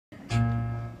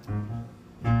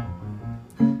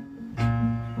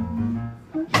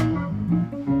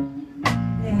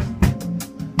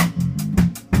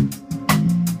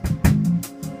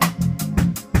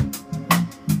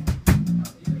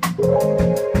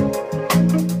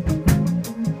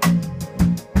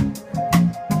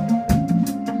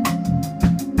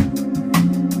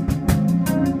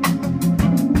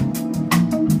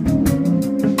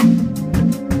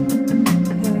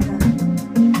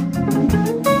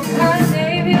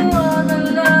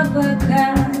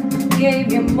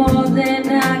more than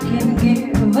I can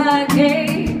give. I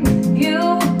gave you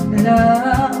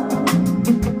love.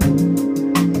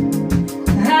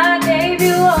 I gave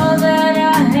you all that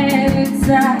I had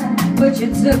inside, but you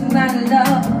took my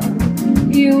love.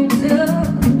 You took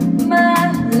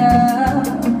my love.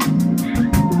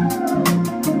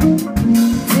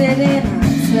 Didn't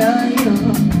I tell you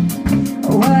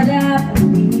what I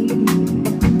believe?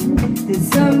 Did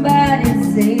somebody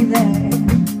say that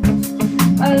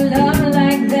a love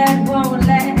like that won't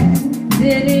last?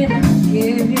 Didn't I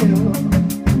give you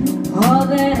all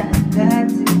that I got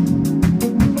to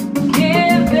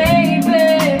give, baby?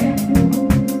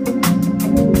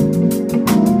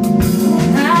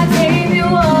 I gave you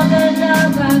all the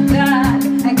love I got.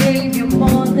 I gave you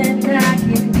more than I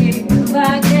can give.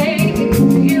 I gave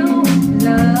you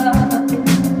love.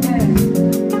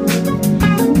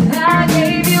 I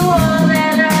gave you all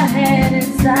that I had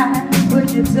inside, but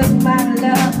you took my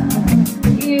love.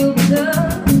 You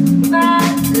took my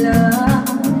love.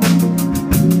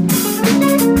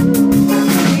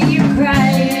 See you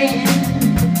crying.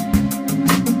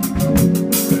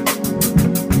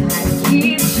 I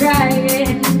keep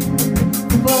trying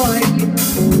for you.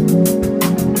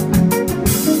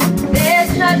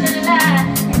 There's nothing like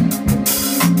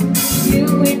you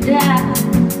and I,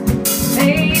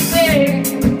 baby.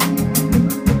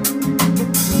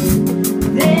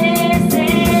 This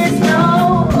is no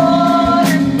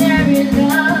ordinary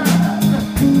love,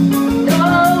 no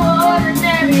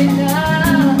ordinary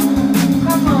love.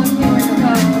 Come on, girl,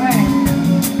 right?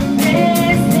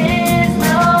 This is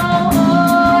no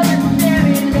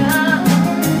ordinary love,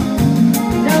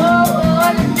 no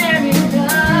ordinary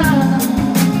love.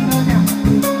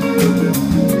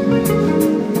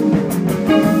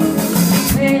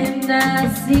 When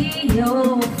I see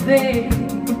your face,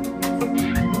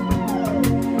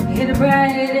 it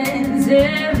brightens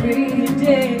every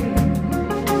day.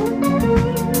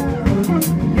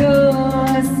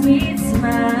 Your sweet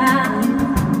smile